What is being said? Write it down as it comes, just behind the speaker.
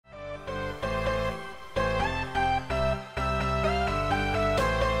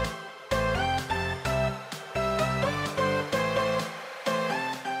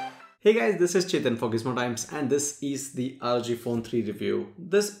Hey guys, this is Chetan for Gizmo Times and this is the ROG Phone 3 review.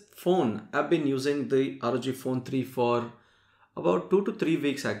 This phone, I've been using the ROG Phone 3 for about 2 to 3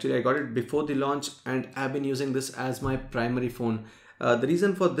 weeks actually. I got it before the launch and I've been using this as my primary phone. The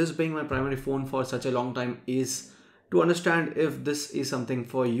reason for this being my primary phone for such a long time is to understand if this is something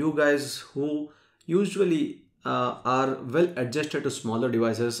for you guys who usually are well adjusted to smaller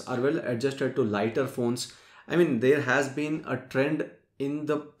devices, are well adjusted to lighter phones. I mean, there has been a trend in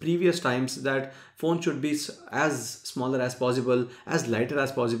the previous times that phone should be as smaller as possible, as lighter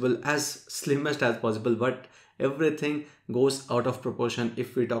as possible, as slimmest as possible, but everything goes out of proportion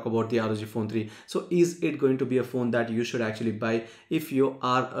if we talk about the ROG Phone 3. So is it going to be a phone that you should actually buy if you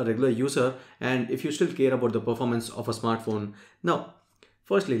are a regular user and if you still care about the performance of a smartphone? Now,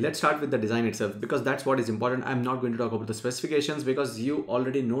 firstly, let's start with the design itself because that's what is important. I'm not going to talk about the specifications because you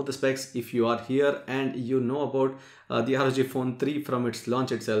already know the specs if you are here and you know about the ROG Phone 3 from its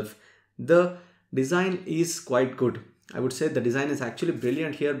launch itself. The design is quite good. I would say the design is actually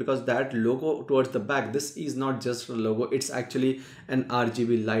brilliant here because that logo towards the back, this is not just a logo, it's actually an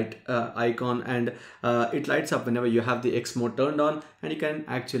RGB light icon, and it lights up whenever you have the X mode turned on, and you can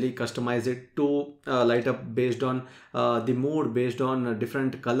actually customize it to light up based on the mood, based on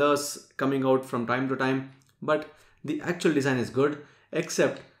different colors coming out from time to time. But the actual design is good,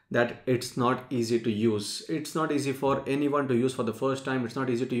 except that it's not easy to use. It's not easy for anyone to use for the first time. It's not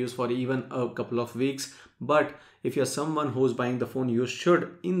easy to use for even a couple of weeks. But if you're someone who's buying the phone, you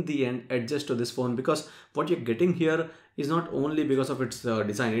should in the end adjust to this phone because what you're getting here is not only because of its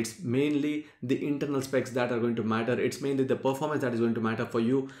design, it's mainly the internal specs that are going to matter. It's mainly the performance that is going to matter for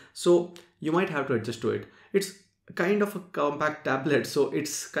you. So you might have to adjust to it. It's kind of a compact tablet, so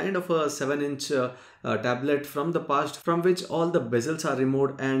it's kind of a 7-inch tablet from the past, from which all the bezels are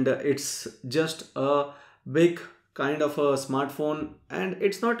removed, and it's just a big kind of a smartphone, and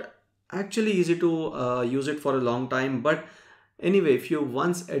it's not actually easy to use it for a long time. But anyway, if you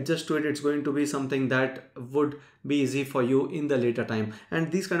once adjust to it, it's going to be something that would be easy for you in the later time.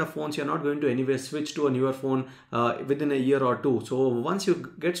 And these kind of phones, you're not going to anyway switch to a newer phone within a year or two. So once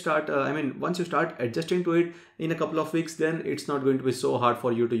you once you start adjusting to it in a couple of weeks, then it's not going to be so hard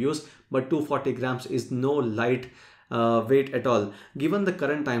for you to use. But 240 grams is no light weight at all. Given the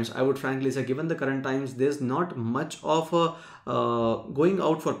current times, I would frankly say, given the current times, there's not much of a going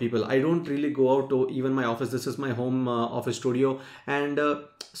out for people. I don't really go out to even my office. This is my home office studio, and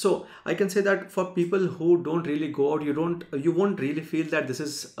so I can say that for people who don't really go out, you won't really feel that this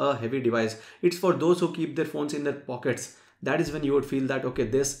is a heavy device. It's for those who keep their phones in their pockets. That is when you would feel that, okay,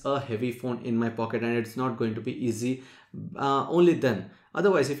 there's a heavy phone in my pocket and it's not going to be easy. Only then.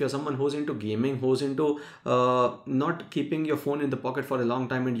 Otherwise, if you're someone who's into gaming, who's into not keeping your phone in the pocket for a long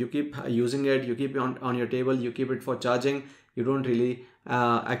time and you keep using it, you keep it on your table, you keep it for charging, you don't really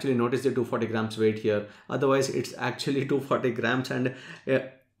actually notice the 240 grams weight here. Otherwise, it's actually 240 grams and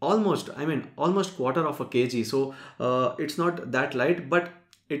almost quarter of a kg. So it's not that light, but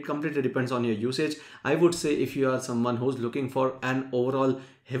it completely depends on your usage. I would say if you are someone who's looking for an overall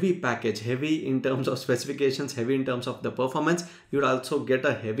heavy package, heavy in terms of specifications, heavy in terms of the performance, you'd also get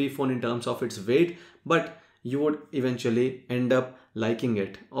a heavy phone in terms of its weight, but you would eventually end up liking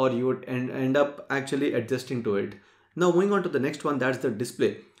it, or you would end up actually adjusting to it. Now moving on to the next one, that's the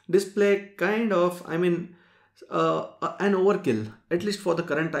display. Display kind of, an overkill, at least for the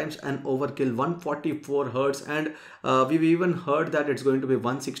current times, an overkill. 144 hertz, and we've even heard that it's going to be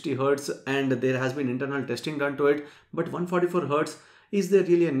 160 hertz, and there has been internal testing done to it. But 144 hertz, is there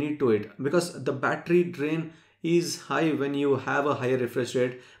really a need to it? Because the battery drain is high when you have a higher refresh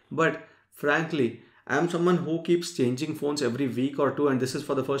rate. But frankly, I'm someone who keeps changing phones every week or two, and this is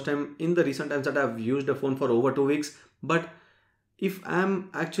for the first time in the recent times that I've used a phone for over 2 weeks. But if I'm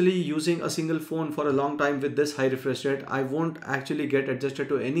actually using a single phone for a long time with this high refresh rate, I won't actually get adjusted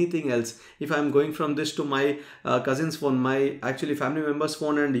to anything else. If I'm going from this to my cousin's phone, my actually family member's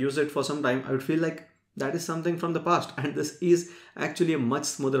phone, and use it for some time, I would feel like that is something from the past, and this is actually a much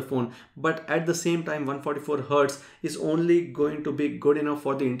smoother phone. But at the same time, 144 hertz is only going to be good enough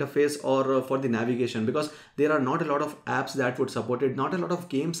for the interface or for the navigation, because there are not a lot of apps that would support it, not a lot of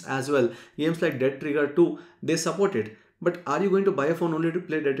games as well. Games like Dead Trigger 2, they support it. But are you going to buy a phone only to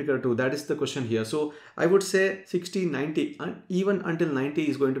play Dead Trigger 2? That is the question here. So I would say 60, 90, and even until 90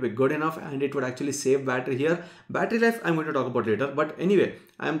 is going to be good enough, and it would actually save battery here. Battery life I'm going to talk about later. But anyway,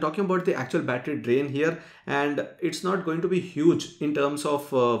 I'm talking about the actual battery drain here, and it's not going to be huge in terms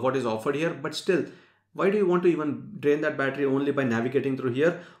of what is offered here. But still, Why do you want to even drain that battery only by navigating through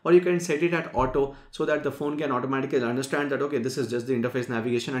here? Or you can set it at auto so that the phone can automatically understand that, okay, this is just the interface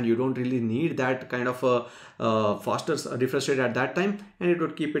navigation and you don't really need that kind of a faster refresh rate at that time, and it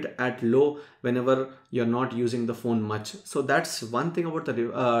would keep it at low whenever you're not using the phone much. So that's one thing about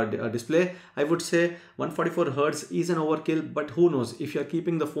the display. I would say 144 Hertz is an overkill, but who knows, if you're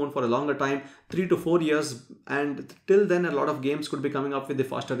keeping the phone for a longer time, 3 to 4 years, and till then a lot of games could be coming up with the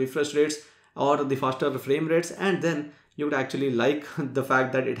faster refresh rates or the faster frame rates, and then you would actually like the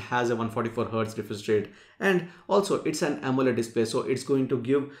fact that it has a 144 Hertz refresh rate. And also it's an AMOLED display, so it's going to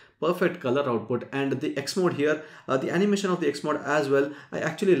give perfect color output. And the X mode here, the animation of the X mode as well, I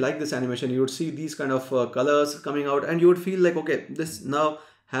actually like this animation. You would see these kind of colors coming out and you would feel like, okay, this now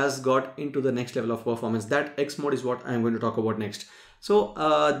has got into the next level of performance. That X mode is what I'm going to talk about next. So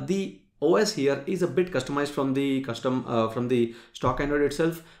the OS here is a bit customized from the stock Android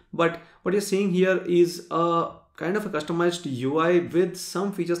itself, but what you're seeing here is a kind of a customized UI with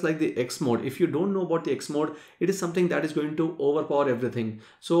some features like the X mode. If you don't know about the X mode, it is something that is going to overpower everything.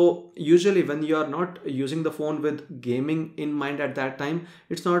 So usually when you are not using the phone with gaming in mind at that time,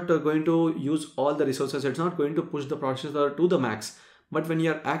 it's not going to use all the resources. It's not going to push the processor to the max. But when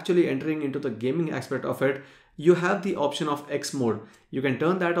you're actually entering into the gaming aspect of it, you have the option of X mode. You can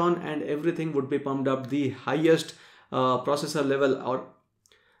turn that on and everything would be pumped up. The highest processor level or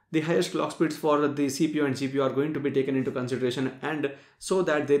the highest clock speeds for the CPU and GPU are going to be taken into consideration, and so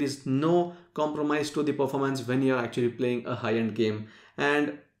that there is no compromise to the performance when you're actually playing a high-end game.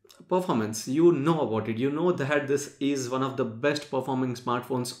 And performance, you know about it. You know that this is one of the best performing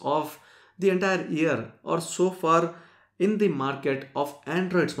smartphones of the entire year or so far in the market of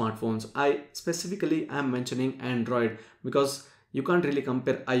Android smartphones. I specifically am mentioning Android because you can't really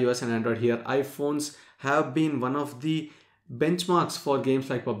compare iOS and Android here. iPhones have been one of the benchmarks for games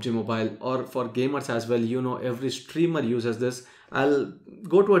like PUBG Mobile, or for gamers as well. You know, every streamer uses this. I'll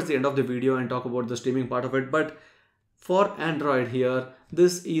go towards the end of the video and talk about the streaming part of it, but for Android here,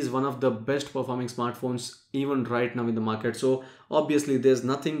 this is one of the best performing smartphones even right now in the market. So obviously there's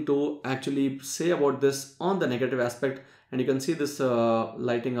nothing to actually say about this on the negative aspect. And you can see this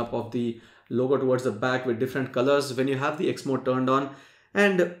lighting up of the logo towards the back with different colors when you have the X mode turned on,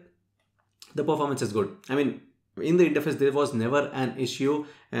 and the performance is good. I mean, in the interface there was never an issue,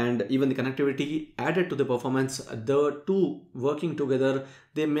 and even the connectivity added to the performance, the two working together,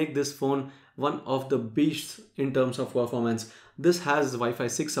 they make this phone one of the beasts in terms of performance. This has Wi-Fi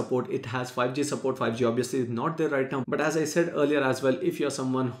 6 support, it has 5G support. 5G obviously is not there right now, but as I said earlier as well, if you're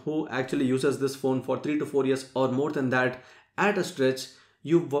someone who actually uses this phone for 3 to 4 years or more than that at a stretch,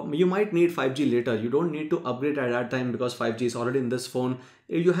 you might need 5G later. You don't need to upgrade at that time because 5G is already in this phone.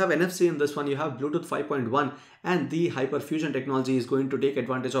 You have NFC in this one, you have Bluetooth 5.1, and the Hyperfusion technology is going to take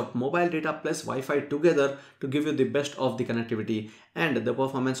advantage of mobile data plus Wi-Fi together to give you the best of the connectivity. And the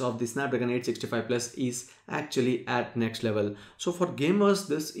performance of the Snapdragon 865 Plus is actually at next level. So for gamers,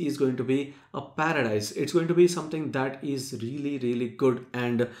 this is going to be a paradise. It's going to be something that is really, really good.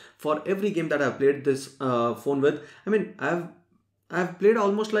 And for every game that I've played this phone with, I mean, I've played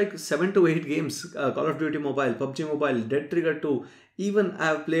almost like 7 to 8 games, Call of Duty Mobile, PUBG Mobile, Dead Trigger 2. Even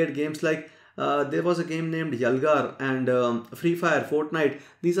I've played games like, there was a game named Yalgar and Free Fire, Fortnite.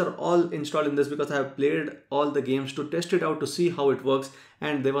 These are all installed in this because I have played all the games to test it out to see how it works,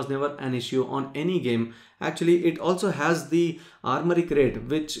 and there was never an issue on any game. Actually, it also has the Armory Crate,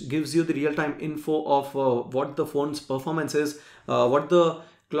 which gives you the real-time info of what the phone's performance is, what the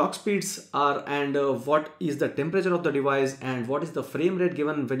clock speeds are, and what is the temperature of the device, and what is the frame rate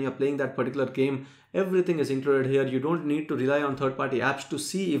given when you're playing that particular game. Everything is included here. You don't need to rely on third-party apps to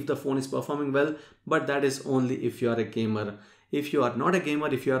see if the phone is performing well, but that is only if you are a gamer. If you are not a gamer,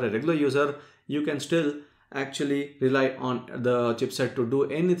 if you are a regular user, you can still actually rely on the chipset to do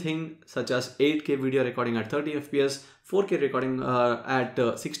anything such as 8K video recording at 30 FPS, 4K recording at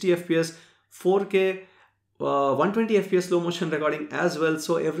 60 FPS, 4K 120 FPS slow motion recording as well.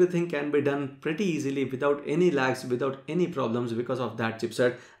 So everything can be done pretty easily without any lags, without any problems, because of that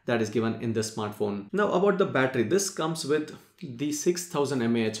chipset that is given in this smartphone. Now about the battery, this comes with the 6000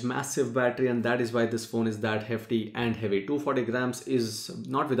 mAh massive battery, and that is why this phone is that hefty and heavy. 240 grams is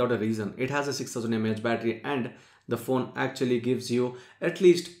not without a reason. It has a 6000 mAh battery, and the phone actually gives you at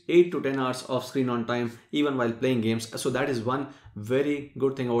least 8 to 10 hours of screen on time even while playing games. So that is one very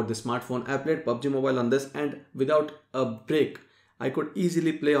good thing about this smartphone. I played PUBG Mobile on this, and without a break I could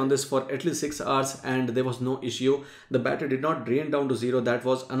easily play on this for at least 6 hours and there was no issue. The battery did not drain down to zero. That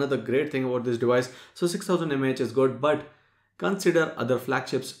was another great thing about this device. So 6000 mAh is good, but Consider other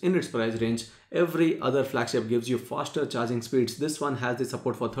flagships in its price range. Every other flagship gives you faster charging speeds. This one has the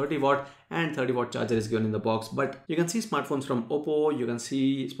support for 30 watt and 30 watt charger is given in the box. But you can see smartphones from Oppo, you can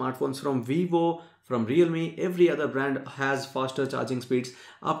see smartphones from Vivo, from Realme. Every other brand has faster charging speeds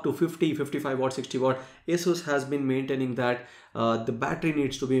up to 50, 55 watt, 60 watt. Asus has been maintaining that the battery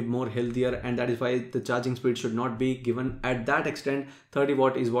needs to be more healthier, and that is why the charging speed should not be given at that extent. 30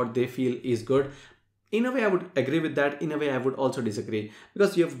 watt is what they feel is good. In a way, I would agree with that. In a way, I would also disagree,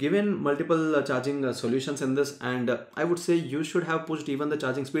 because you have given multiple charging solutions in this, and I would say you should have pushed even the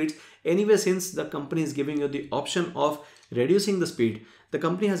charging speeds. Anyway, since the company is giving you the option of reducing the speed, the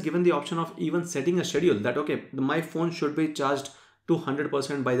company has given the option of even setting a schedule that, okay, my phone should be charged to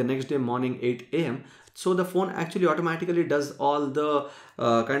 100% by the next day morning 8 a.m. So the phone actually automatically does all the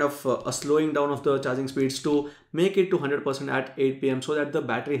a slowing down of the charging speeds to make it to 100% at 8 p.m. so that the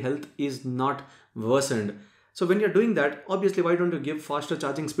battery health is not worsened. So when you're doing that, obviously, why don't you give faster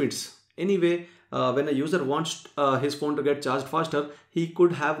charging speeds? Anyway, when a user wants his phone to get charged faster, he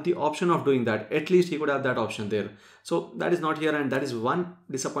could have the option of doing that. At least he could have that option there. So that is not here, and that is one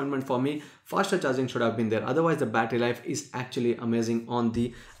disappointment for me. Faster charging should have been there. Otherwise, the battery life is actually amazing on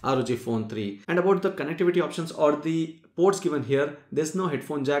the ROG Phone 3. And about the connectivity options or the ports given here, there's no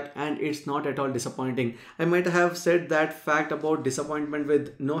headphone jack, and it's not at all disappointing. I might have said that fact about disappointment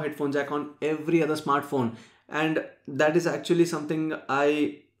with no headphone jack on every other smartphone, and that is actually something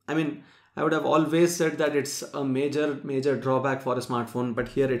I would have always said that it's a major drawback for a smartphone, but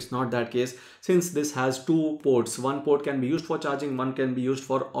here it's not that case, since this has two ports. One port can be used for charging, one can be used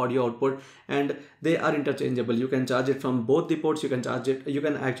for audio output, and they are interchangeable. You can charge it from both the ports, you can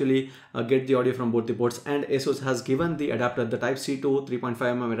actually get the audio from both the ports, and Asus has given the adapter, the Type-C to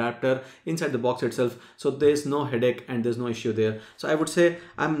 3.5mm adapter inside the box itself, so there's no headache and there's no issue there. So I would say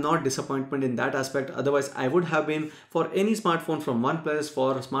I'm not disappointed in that aspect. Otherwise, I would have been for any smartphone from OnePlus,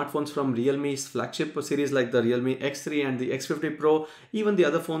 for smartphones from Realme's flagship series like the Realme X3 and the X50 Pro, even the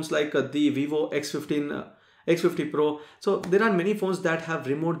other phones like the Vivo X50 Pro. So there are many phones that have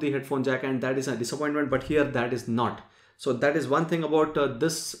removed the headphone jack, and that is a disappointment, but here that is not. So that is one thing about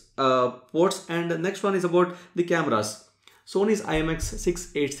this ports. And the next one is about the cameras. Sony's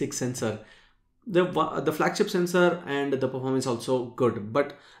IMX686 sensor, the flagship sensor, and the performance also good,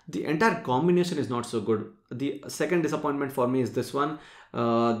 but the entire combination is not so good. The second disappointment for me is this one.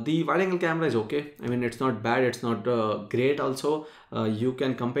 The wide angle camera is okay. I mean, it's not bad, it's not great also. You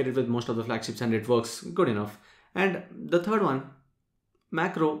can compare it with most of the flagships and it works good enough. And the third one,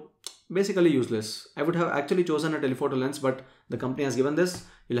 macro, basically useless. I would have actually chosen a telephoto lens, but the company has given this,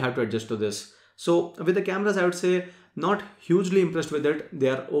 you'll have to adjust to this. So with the cameras, I would say not hugely impressed with it. They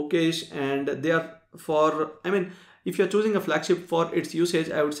are okayish, and they are for, if you're choosing a flagship for its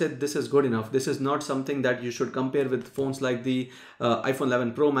usage, I would say this is good enough. This is not something that you should compare with phones like the iPhone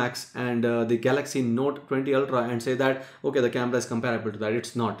 11 Pro Max and the Galaxy Note 20 Ultra and say that, okay, the camera is comparable to that.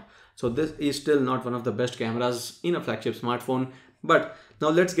 It's not. So this is still not one of the best cameras in a flagship smartphone. But now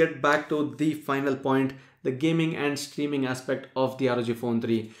let's get back to the final point, the gaming and streaming aspect of the ROG Phone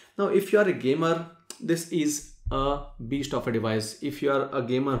 3. Now, if you are a gamer, this is a beast of a device. If you are a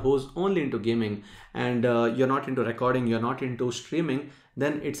gamer who's only into gaming and you're not into recording, you're not into streaming,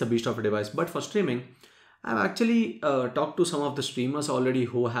 then it's a beast of a device. But for streaming, I've actually talked to some of the streamers already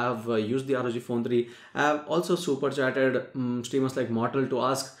who have used the ROG Phone 3. I've also super chatted streamers like Mortal to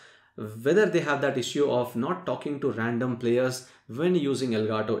ask whether they have that issue of not talking to random players when using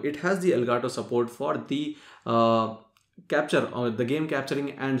Elgato. It has the Elgato support for the capture or the game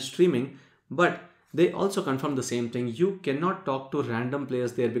capturing and streaming, but they also confirm the same thing. You cannot talk to random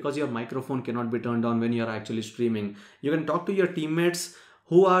players there because your microphone cannot be turned on when you're actually streaming. You can talk to your teammates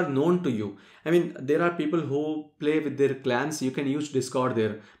who are known to you. I mean, there are people who play with their clans. You can use Discord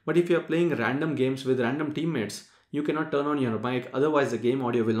there. But if you're playing random games with random teammates, you cannot turn on your mic, otherwise the game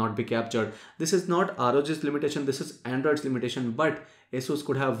audio will not be captured. This is not ROG's limitation, this is Android's limitation, but Asus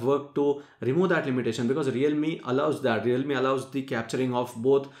could have worked to remove that limitation because Realme allows that. Realme allows the capturing of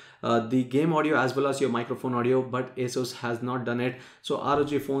both the game audio as well as your microphone audio, but Asus has not done it. So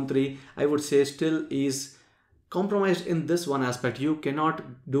ROG Phone 3, I would say, still is compromised in this one aspect. You cannot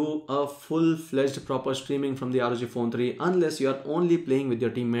do a full-fledged proper streaming from the ROG Phone 3 unless you are only playing with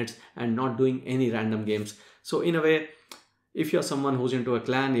your teammates and not doing any random games. So in a way, if you're someone who's into a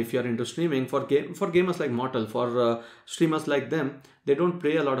clan, if you're into streaming, for gamers like Mortal, for streamers like them, they don't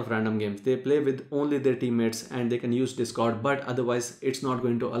play a lot of random games. They play with only their teammates and they can use Discord, but otherwise it's not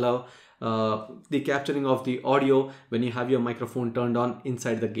going to allow the capturing of the audio when you have your microphone turned on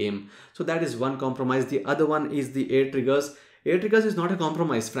inside the game. So that is one compromise. The other one is the air triggers. Air triggers is not a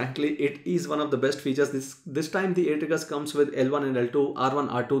compromise. Frankly, it is one of the best features. This time the air triggers comes with L1 and L2, R1,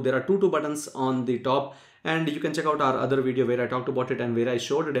 R2. There are two buttons on the top, and you can check out our other video where I talked about it and where I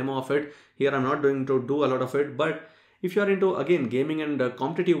showed a demo of it. Here I'm not going to do a lot of it, but if you are into again gaming and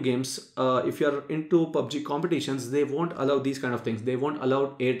competitive games, if you are into PUBG competitions, they won't allow these kind of things. They won't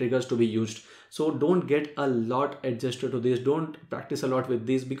allow air triggers to be used. So don't get a lot adjusted to this. Don't practice a lot with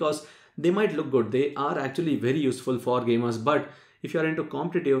these because they might look good. They are actually very useful for gamers, but if you are into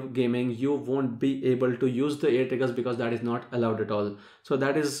competitive gaming, you won't be able to use the air triggers because that is not allowed at all. So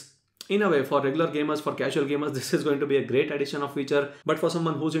that is, in a way, for regular gamers, for casual gamers, this is going to be a great addition of feature. But for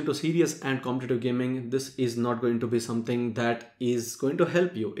someone who's into serious and competitive gaming, this is not going to be something that is going to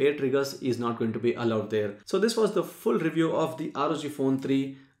help you. Air triggers is not going to be allowed there. So this was the full review of the ROG Phone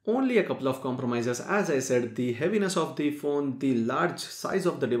 3. Only a couple of compromises. As I said, the heaviness of the phone, the large size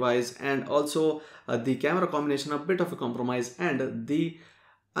of the device, and also the camera combination, a bit of a compromise, and the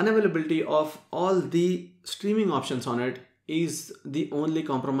unavailability of all the streaming options on it is the only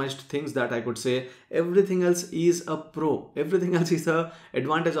compromised things that I could say. Everything else is a pro. Everything else is a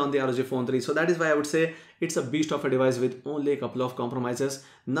advantage on the ROG Phone 3. So that is why I would say it's a beast of a device with only a couple of compromises.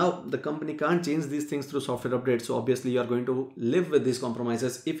 Now the company can't change these things through software updates. So obviously you are going to live with these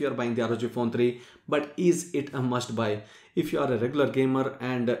compromises if you're buying the ROG Phone 3. But is it a must buy? If you are a regular gamer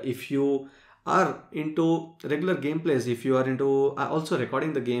and if you are into regular gameplays, if you are into also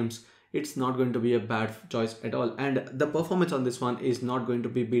recording the games, it's not going to be a bad choice at all. And the performance on this one is not going to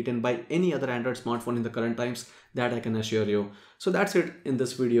be beaten by any other Android smartphone in the current times, that I can assure you. So that's it in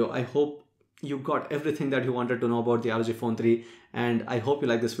this video. I hope you got everything that you wanted to know about the ROG Phone 3, and I hope you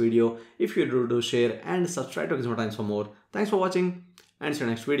like this video. If you do share and subscribe to Gizmo Times for more. Thanks for watching, and see you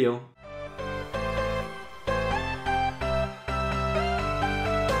next video.